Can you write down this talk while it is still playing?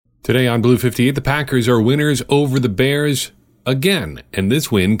Today on Blue 58, the Packers are winners over the Bears again, and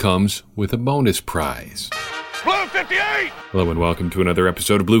this win comes with a bonus prize. Blue 58! Hello and welcome to another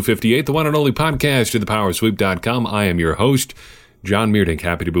episode of Blue 58, the one and only podcast at thepowersweep.com. I am your host, John Meerdink.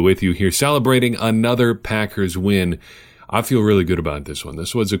 Happy to be with you here celebrating another Packers win. I feel really good about this one.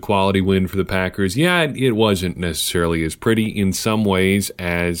 This was a quality win for the Packers. Yeah, it wasn't necessarily as pretty in some ways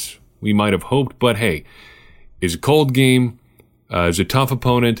as we might have hoped, but hey, it's a cold game, it's a tough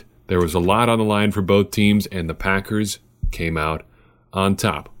opponent. There was a lot on the line for both teams, and the Packers came out on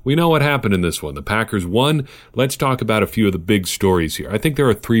top. We know what happened in this one. The Packers won. Let's talk about a few of the big stories here. I think there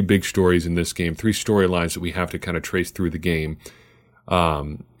are three big stories in this game, three storylines that we have to kind of trace through the game,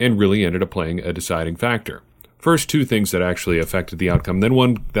 and really ended up playing a deciding factor. First, two things that actually affected the outcome, then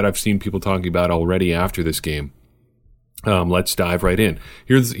one that I've seen people talking about already after this game. Let's dive right in.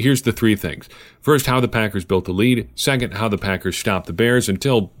 Here's the three things. First, how the Packers built the lead. Second, how the Packers stopped the Bears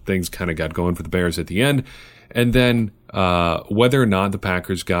until things kind of got going for the Bears at the end. And then whether or not the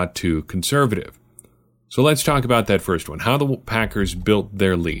Packers got too conservative. So let's talk about that first one, how the Packers built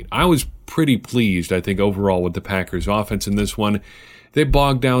their lead. I was pretty pleased, I think, overall with the Packers' offense in this one. They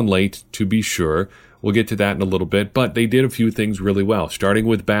bogged down late, to be sure. We'll get to that in a little bit, but they did a few things really well, starting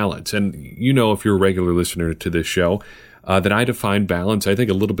with balance. And you know, if you're a regular listener to this show, that I define balance, I think,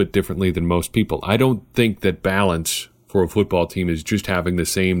 a little bit differently than most people. I don't think that balance for a football team is just having the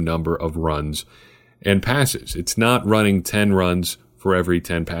same number of runs and passes. It's not running 10 runs for every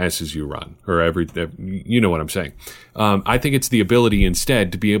 10 passes you run, or you know what I'm saying. I think it's the ability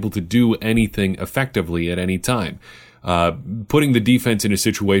instead to be able to do anything effectively at any time. Putting the defense in a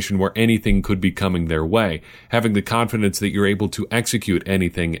situation where anything could be coming their way, having the confidence that you're able to execute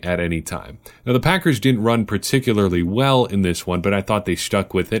anything at any time. Now, the Packers didn't run particularly well in this one, but I thought they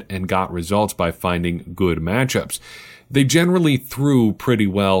stuck with it and got results by finding good matchups. They generally threw pretty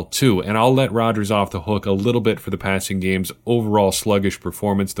well, too, and I'll let Rodgers off the hook a little bit for the passing game's overall sluggish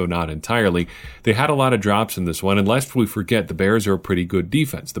performance, though not entirely. They had a lot of drops in this one, and lest we forget, the Bears are a pretty good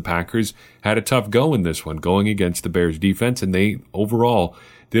defense. The Packers had a tough go in this one, going against the Bears defense, and they overall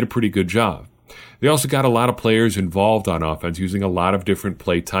did a pretty good job. They also got a lot of players involved on offense, using a lot of different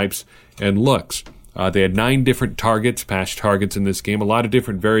play types and looks. They had 9 different pass targets in this game, a lot of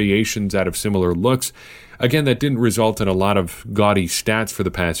different variations out of similar looks. Again, that didn't result in a lot of gaudy stats for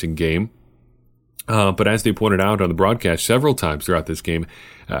the passing game. But as they pointed out on the broadcast several times throughout this game,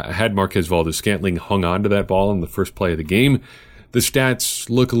 had Marquez Valdes-Scantling hung on to that ball in the first play of the game, the stats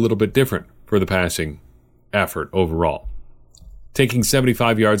look a little bit different for the passing effort overall. Taking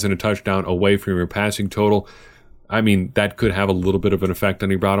 75 yards and a touchdown away from your passing total, I mean, that could have a little bit of an effect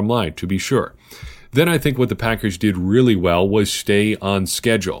on your bottom line, to be sure. Then I think what the Packers did really well was stay on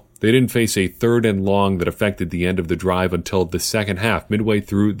schedule. They didn't face a third and long that affected the end of the drive until the second half, midway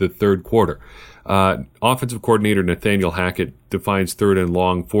through the third quarter. Offensive coordinator Nathaniel Hackett defines third and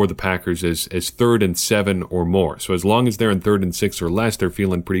long for the Packers as 3rd and 7 or more. So as long as they're in 3rd and 6 or less, they're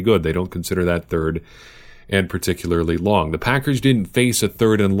feeling pretty good. They don't consider that third and particularly long. The Packers didn't face a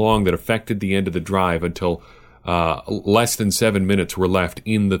third and long that affected the end of the drive until less than 7 minutes were left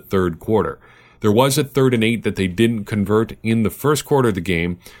in the third quarter. There was a 3rd and 8 that they didn't convert in the first quarter of the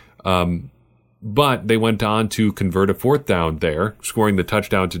game, but they went on to convert a 4th down there, scoring the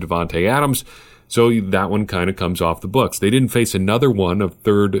touchdown to Davante Adams, so that one kind of comes off the books. They didn't face another one of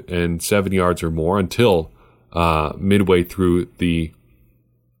 3rd and 7 yards or more until midway through the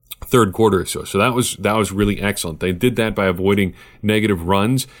third quarter or so. So that was really excellent. They did that by avoiding negative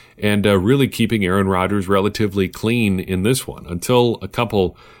runs and really keeping Aaron Rodgers relatively clean in this one until a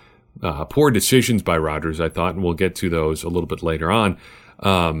couple poor decisions by Rodgers, I thought, and we'll get to those a little bit later on.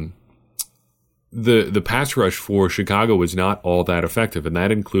 The pass rush for Chicago was not all that effective, and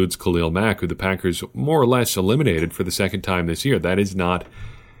that includes Khalil Mack, who the Packers more or less eliminated for the second time this year. That's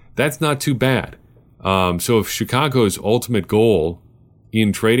not too bad. So if Chicago's ultimate goal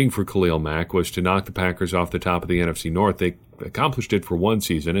in trading for Khalil Mack was to knock the Packers off the top of the NFC North, they accomplished it for one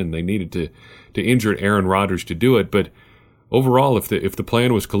season, and they needed to injure Aaron Rodgers to do it, but overall, if the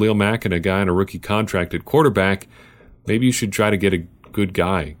plan was Khalil Mack and a guy on a rookie contract at quarterback, maybe you should try to get a good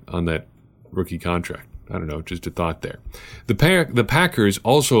guy on that rookie contract. I don't know, just a thought there. The Packers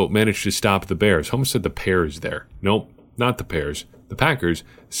also managed to stop the Bears. I almost said the Pears there. Nope, not the Pears. The Packers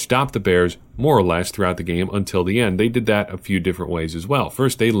stopped the Bears more or less throughout the game until the end. They did that a few different ways as well.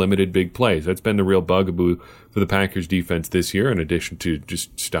 First, they limited big plays. That's been the real bugaboo for the Packers defense this year, in addition to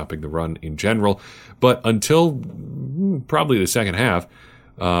just stopping the run in general. But until probably the second half,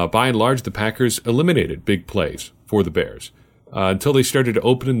 by and large, the Packers eliminated big plays for the Bears. until they started to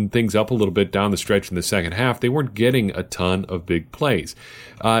open things up a little bit down the stretch in the second half, they weren't getting a ton of big plays.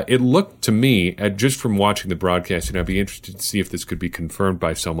 It looked to me, just from watching the broadcast, and I'd be interested to see if this could be confirmed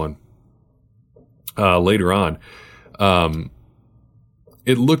by someone later on.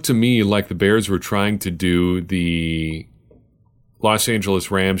 It looked to me like the Bears were trying to do the Los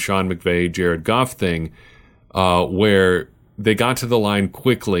Angeles Rams, Sean McVay, Jared Goff thing, where they got to the line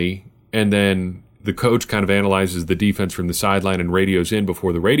quickly, and then the coach kind of analyzes the defense from the sideline and radios in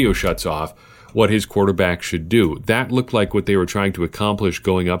before the radio shuts off what his quarterback should do. That looked like what they were trying to accomplish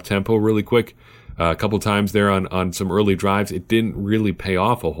going up tempo really quick. A couple times there on some early drives. It didn't really pay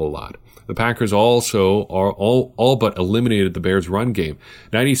off a whole lot. The Packers also are all but eliminated the Bears' run game.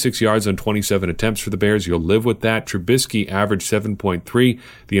 96 yards on 27 attempts for the Bears. You'll live with that. Trubisky averaged 7.3.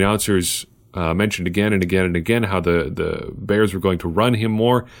 The announcers mentioned again and again and again how the Bears were going to run him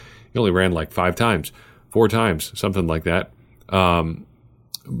more. He only ran like 4 times, something like that. And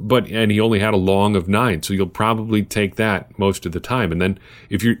he only had a long of 9, so you'll probably take that most of the time. And then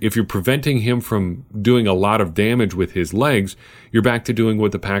if you're preventing him from doing a lot of damage with his legs, you're back to doing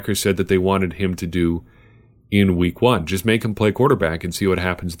what the Packers said that they wanted him to do in week 1. Just make him play quarterback and see what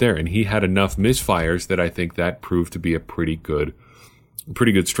happens there. And he had enough misfires that I think that proved to be a pretty good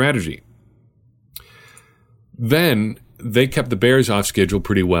strategy. Then they kept the Bears off schedule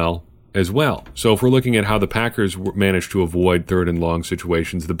pretty well as well. So if we're looking at how the Packers managed to avoid 3rd and long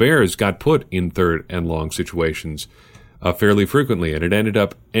situations, the Bears got put in 3rd and long situations fairly frequently, and it ended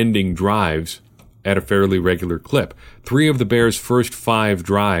up ending drives at a fairly regular clip. 3 of the Bears' first 5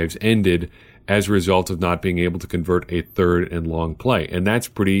 drives ended as a result of not being able to convert a 3rd and long play, and that's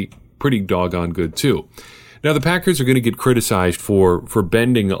pretty doggone good too. Now, the Packers are going to get criticized for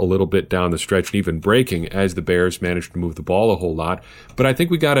bending a little bit down the stretch and even breaking as the Bears managed to move the ball a whole lot. But I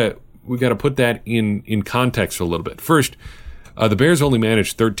think we got to put that in context a little bit. First, the Bears only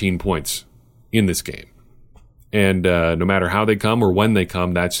managed 13 points in this game. And no matter how they come or when they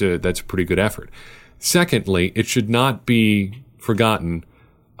come, that's a pretty good effort. Secondly, it should not be forgotten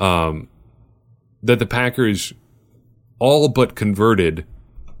that the Packers all but converted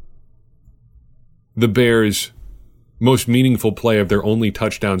the Bears' most meaningful play of their only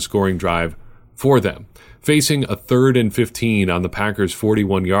touchdown scoring drive for them. Facing a 3rd and 15 on the Packers'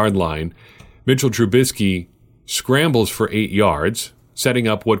 41-yard line, Mitchell Trubisky scrambles for 8 yards, setting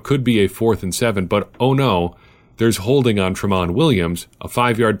up what could be a 4th and 7, but oh no, there's holding on Tramon Williams, a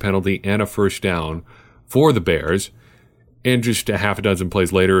 5-yard penalty and a first down for the Bears, and just a half a dozen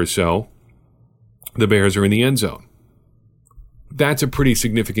plays later or so, the Bears are in the end zone. That's a pretty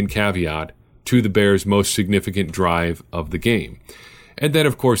significant caveat to the Bears' most significant drive of the game. And then,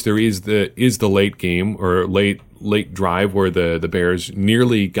 of course, there is the late game or late drive where the Bears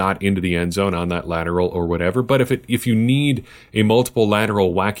nearly got into the end zone on that lateral or whatever. But if you need a multiple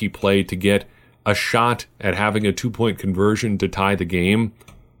lateral wacky play to get a shot at having a 2-point conversion to tie the game,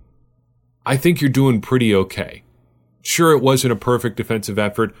 I think you're doing pretty okay. Sure, it wasn't a perfect defensive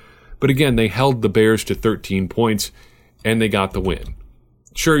effort, but again, they held the Bears to 13 points and they got the win.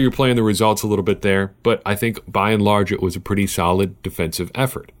 Sure, you're playing the results a little bit there, but I think by and large it was a pretty solid defensive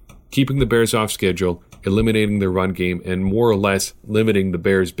effort. Keeping the Bears off schedule, eliminating their run game, and more or less limiting the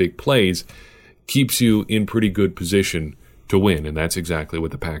Bears' big plays keeps you in pretty good position to win, and that's exactly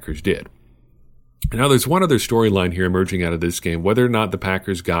what the Packers did. Now, there's one other storyline here emerging out of this game, whether or not the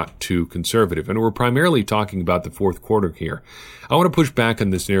Packers got too conservative, and we're primarily talking about the fourth quarter here. I want to push back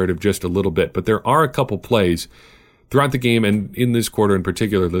on this narrative just a little bit, but there are a couple plays throughout the game, and in this quarter in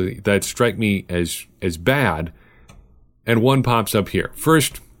particular, that strike me as bad, and one pops up here.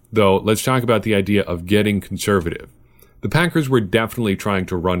 First, though, let's talk about the idea of getting conservative. The Packers were definitely trying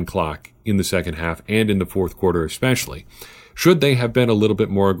to run clock in the second half and in the fourth quarter especially. Should they have been a little bit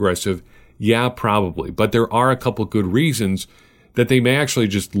more aggressive? Yeah, probably. But there are a couple good reasons that they may actually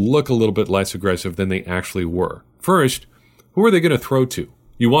just look a little bit less aggressive than they actually were. First, who are they going to throw to?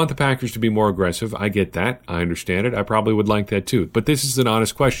 You want the Packers to be more aggressive. I get that. I understand it. I probably would like that too. But this is an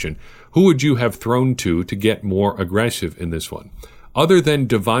honest question. Who would you have thrown to get more aggressive in this one? Other than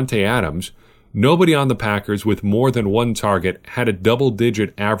Davante Adams, nobody on the Packers with more than one target had a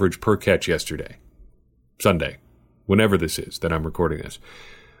double-digit average per catch yesterday. Sunday. Whenever this is that I'm recording this.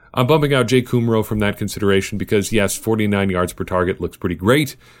 I'm bumping out Jay Kumro from that consideration because, yes, 49 yards per target looks pretty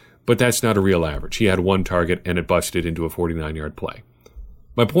great, but that's not a real average. He had one target and it busted into a 49-yard play.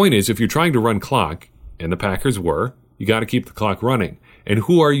 My point is, if you're trying to run clock, and the Packers were, you got to keep the clock running. And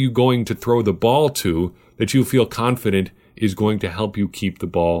who are you going to throw the ball to that you feel confident is going to help you keep the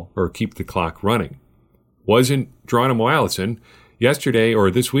ball or keep the clock running? Wasn't Geronimo Allison. Yesterday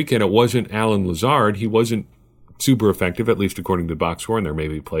or this weekend, it wasn't Allen Lazard. He wasn't super effective, at least according to the box score, and there may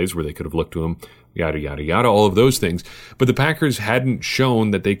be plays where they could have looked to him, yada, yada, yada, all of those things. But the Packers hadn't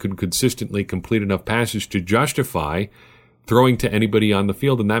shown that they could consistently complete enough passes to justify throwing to anybody on the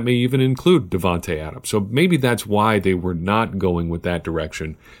field, and that may even include Davante Adams. So maybe that's why they were not going with that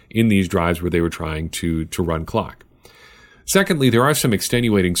direction in these drives where they were trying to run clock. Secondly, there are some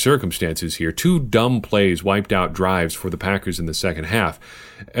extenuating circumstances here. 2 dumb plays wiped out drives for the Packers in the second half,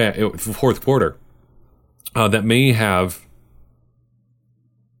 fourth quarter, that may have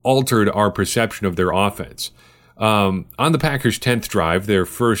altered our perception of their offense. On the Packers' 10th drive, their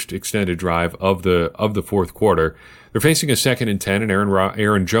first extended drive of the fourth quarter, they're facing a 2nd and 10, and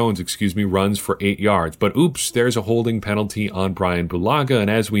Aaron Jones, runs for 8 yards. But oops, there's a holding penalty on Brian Bulaga, and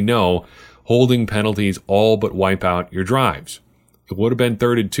as we know, holding penalties all but wipe out your drives. It would have been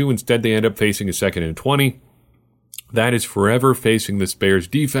 3rd and 2. Instead, they end up facing a 2nd and 20. That is forever facing the Bears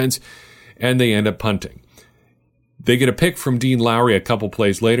defense, and they end up punting. They get a pick from Dean Lowry a couple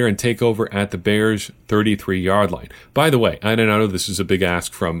plays later and take over at the Bears' 33-yard line. By the way, I know this is a big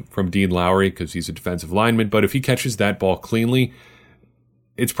ask from Dean Lowry because he's a defensive lineman, but if he catches that ball cleanly,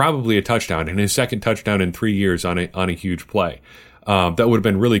 it's probably a touchdown, and his 2nd touchdown in 3 years on a huge play. That would have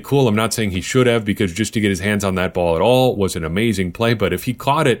been really cool. I'm not saying he should have, because just to get his hands on that ball at all was an amazing play, but if he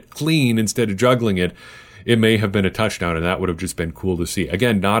caught it clean instead of juggling it, it may have been a touchdown, and that would have just been cool to see.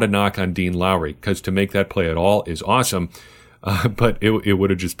 Again, not a knock on Dean Lowry, because to make that play at all is awesome, but it would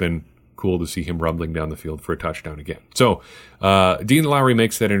have just been cool to see him rumbling down the field for a touchdown again. So Dean Lowry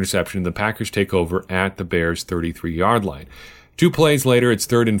makes that interception. The Packers take over at the Bears' 33-yard line. 2 plays later, it's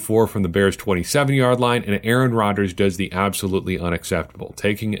 3rd and 4 from the Bears' 27-yard line, and Aaron Rodgers does the absolutely unacceptable,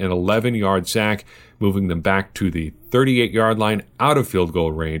 taking an 11-yard sack, moving them back to the 38-yard line, out of field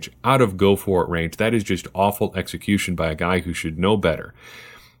goal range, out of go-for-it range. That is just awful execution by a guy who should know better.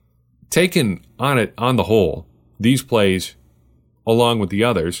 Taken on the whole, these plays, along with the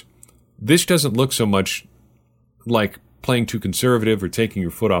others, this doesn't look so much like playing too conservative or taking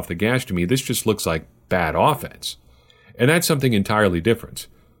your foot off the gas to me. This just looks like bad offense. And that's something entirely different.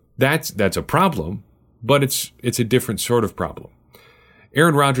 That's a problem, but it's a different sort of problem.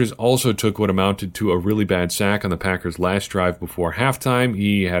 Aaron Rodgers also took what amounted to a really bad sack on the Packers' last drive before halftime.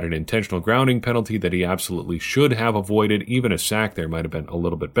 He had an intentional grounding penalty that he absolutely should have avoided. Even a sack there might have been a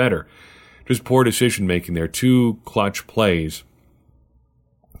little bit better. Just poor decision-making there. 2 clutch plays,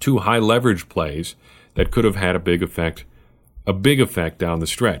 2 high-leverage plays that could have had a big effect down the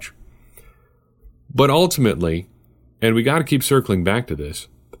stretch. But ultimately, and we got to keep circling back to this,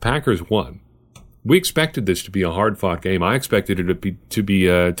 the Packers won. We expected this to be a hard-fought game. I expected it to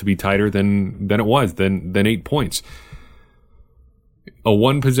be tighter than it was, than 8 points. A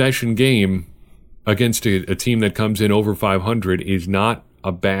one-possession game against a team that comes in over 500 is not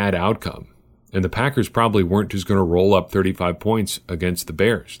a bad outcome. And the Packers probably weren't just going to roll up 35 points against the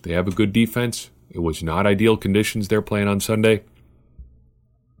Bears. They have a good defense. It was not ideal conditions they're playing on Sunday.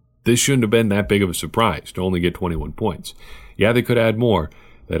 This shouldn't have been that big of a surprise to only get 21 points. Yeah, they could add more.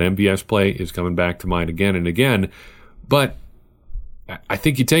 That MVS play is coming back to mind again and again. But I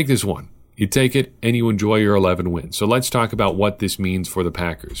think you take this one. You take it and you enjoy your 11 wins. So let's talk about what this means for the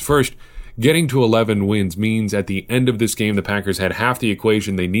Packers. First, getting to 11 wins means at the end of this game, the Packers had half the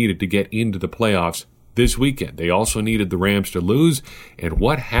equation they needed to get into the playoffs this weekend. They also needed the Rams to lose. And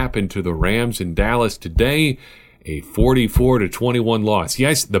what happened to the Rams in Dallas today? A 44-21 loss.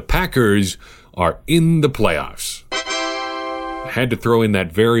 Yes, the Packers are in the playoffs. I had to throw in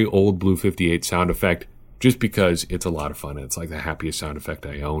that very old Blue 58 sound effect just because it's a lot of fun. It's like the happiest sound effect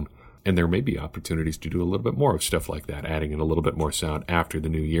I own. And there may be opportunities to do a little bit more of stuff like that, adding in a little bit more sound after the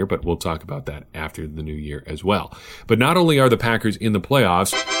new year, but we'll talk about that after the new year as well. But not only are the Packers in the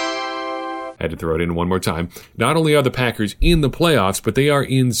playoffs, had to throw it in one more time. Not only are the Packers in the playoffs, but they are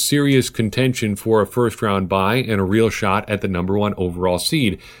in serious contention for a first-round bye and a real shot at the number 1 overall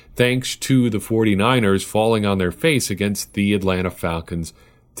seed, thanks to the 49ers falling on their face against the Atlanta Falcons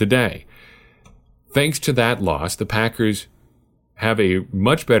today. Thanks to that loss, the Packers have a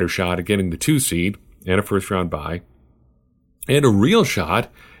much better shot at getting the 2 seed and a first-round bye, and a real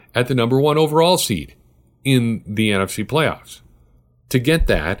shot at the number 1 overall seed in the NFC playoffs. To get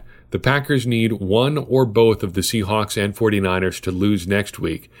that, the Packers need one or both of the Seahawks and 49ers to lose next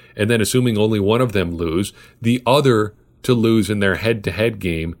week, and then assuming only one of them lose, the other to lose in their head-to-head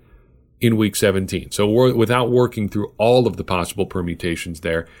game in Week 17. So without working through all of the possible permutations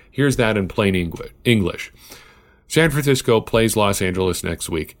there, here's that in plain English. San Francisco plays Los Angeles next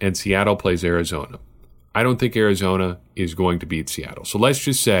week, and Seattle plays Arizona. I don't think Arizona is going to beat Seattle. So let's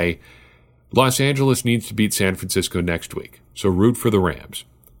just say Los Angeles needs to beat San Francisco next week. So root for the Rams.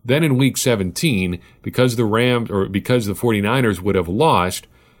 Then in week 17, because the 49ers would have lost,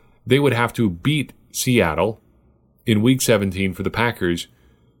 they would have to beat Seattle in week 17 for the Packers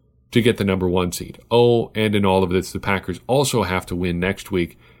to get the number 1 seed. Oh, and in all of this, the Packers also have to win next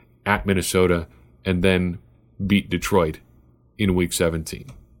week at Minnesota and then beat Detroit in week 17.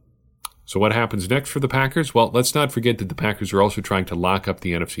 So what happens next for the Packers? Well, let's not forget that the Packers are also trying to lock up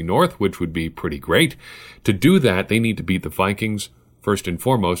the NFC North, which would be pretty great. To do that, they need to beat the Vikings. First and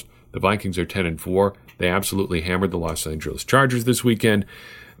foremost, the Vikings are 10-4. They absolutely hammered the Los Angeles Chargers this weekend.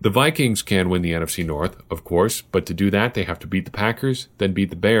 The Vikings can win the NFC North, of course, but to do that, they have to beat the Packers, then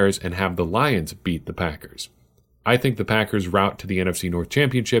beat the Bears, and have the Lions beat the Packers. I think the Packers' route to the NFC North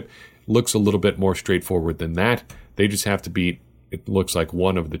Championship looks a little bit more straightforward than that. They just have to beat, it looks like,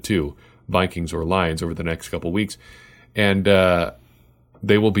 one of the two, Vikings or Lions, over the next couple weeks, and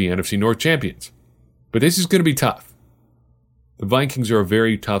they will be NFC North champions. But this is going to be tough. The Vikings are a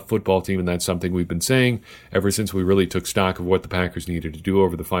very tough football team, and that's something we've been saying ever since we really took stock of what the Packers needed to do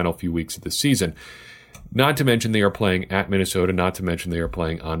over the final few weeks of the season. Not to mention they are playing at Minnesota, not to mention they are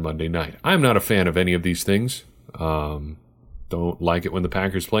playing on Monday night. I'm not a fan of any of these things. Don't like it when the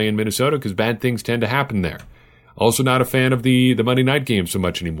Packers play in Minnesota because bad things tend to happen there. Also not a fan of the Monday night game so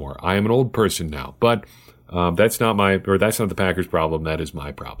much anymore. I am an old person now, but that's not the Packers' problem. That is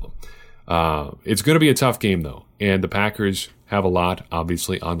my problem. It's going to be a tough game, though, and the Packers have a lot,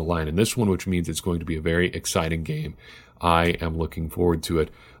 obviously, on the line in this one, which means it's going to be a very exciting game. I am looking forward to it.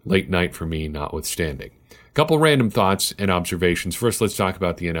 Late night for me, notwithstanding. A couple random thoughts and observations. First, let's talk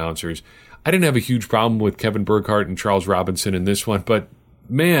about the announcers. I didn't have a huge problem with Kevin Burkhardt and Charles Robinson in this one, but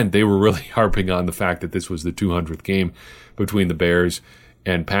man, they were really harping on the fact that this was the 200th game between the Bears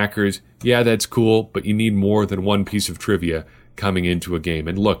and Packers. Yeah, that's cool, but you need more than one piece of trivia coming into a game.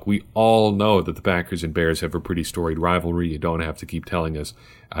 And look, we all know that the Packers and Bears have a pretty storied rivalry. You don't have to keep telling us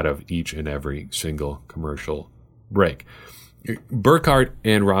out of each and every single commercial break. Burkhardt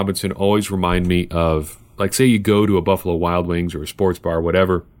and Robinson always remind me of, like, say you go to a Buffalo Wild Wings or a sports bar,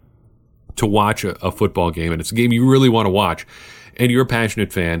 whatever, to watch a football game, and it's a game you really want to watch, and you're a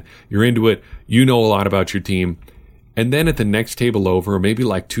passionate fan, you're into it, you know a lot about your team, and then at the next table over, or maybe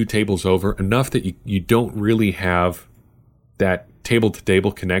like 2 tables over, enough that you don't really have that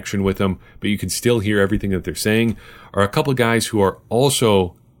table-to-table connection with them, but you can still hear everything that they're saying, are a couple of guys who are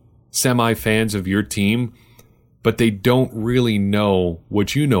also semi-fans of your team, but they don't really know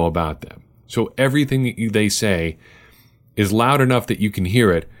what you know about them. So everything that they say is loud enough that you can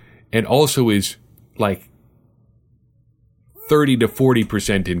hear it, and also is like 30 to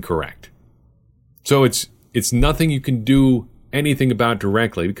 40% incorrect. So it's nothing you can do anything about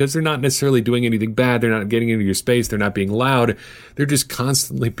directly, because they're not necessarily doing anything bad. They're not getting into your space. They're not being loud. They're just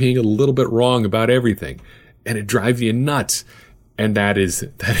constantly being a little bit wrong about everything, and it drives you nuts. And that is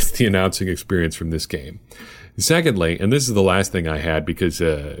the announcing experience from this game. Secondly, and this is the last thing I had because,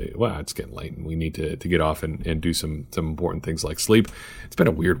 it's getting late and we need to get off and do some important things like sleep. It's been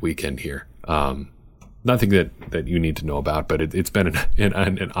a weird weekend here. Nothing that you need to know about, but it's been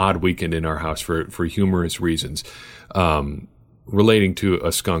an odd weekend in our house for humorous reasons. Relating to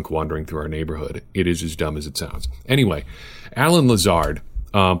a skunk wandering through our neighborhood. It is as dumb as it sounds. Anyway, Allen Lazard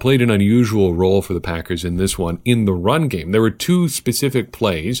played an unusual role for the Packers in this one in the run game. There were 2 specific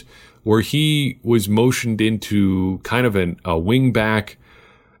plays where he was motioned into kind of a wing-back,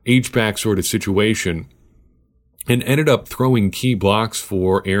 H-back sort of situation and ended up throwing key blocks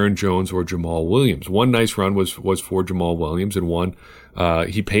for Aaron Jones or Jamal Williams. One nice run was for Jamal Williams, and one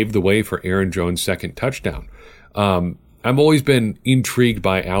he paved the way for Aaron Jones' second touchdown. I've always been intrigued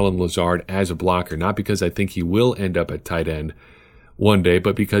by Allen Lazard as a blocker, not because I think he will end up at tight end one day,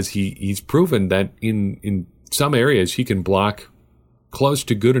 but because he's proven that in some areas he can block close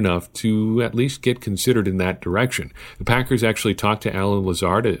to good enough to at least get considered in that direction. The Packers actually talked to Allen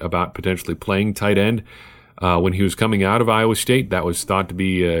Lazard about potentially playing tight end when he was coming out of Iowa State. That was thought to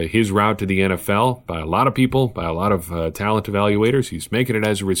be his route to the NFL by a lot of people, by a lot of talent evaluators. He's making it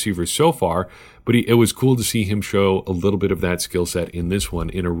as a receiver so far, but it was cool to see him show a little bit of that skill set in this one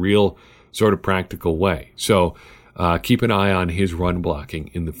in a real sort of practical way. So keep an eye on his run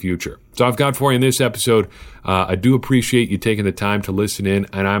blocking in the future. So I've got for you in this episode. I do appreciate you taking the time to listen in,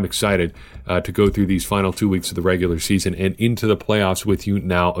 and I'm excited to go through these final 2 weeks of the regular season and into the playoffs with you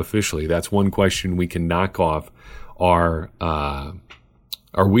now officially. That's one question we can knock off our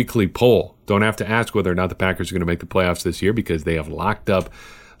weekly poll. Don't have to ask whether or not the Packers are going to make the playoffs this year because they have locked up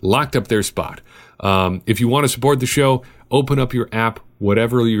their spot. If you want to support the show, open up your app,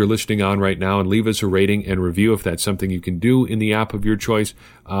 whatever you're listening on right now, and leave us a rating and review if that's something you can do in the app of your choice.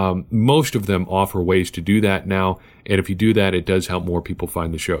 Most of them offer ways to do that now, and if you do that, it does help more people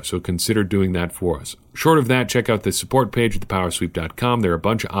find the show. So consider doing that for us. Short of that, check out the support page at thepowersweep.com. There are a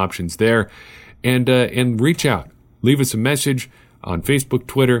bunch of options there, and reach out. Leave us a message on Facebook,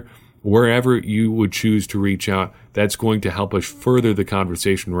 Twitter, wherever you would choose to reach out. That's going to help us further the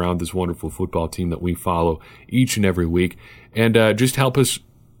conversation around this wonderful football team that we follow each and every week, and just help us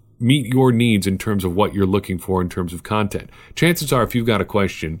meet your needs in terms of what you're looking for in terms of content. Chances are, if you've got a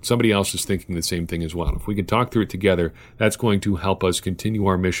question, somebody else is thinking the same thing as well. If we can talk through it together, that's going to help us continue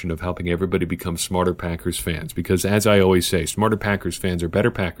our mission of helping everybody become smarter Packers fans. Because as I always say, smarter Packers fans are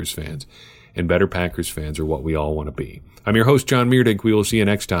better Packers fans, and better Packers fans are what we all want to be. I'm your host, John Meerdink. We will see you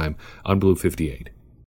next time on Blue 58.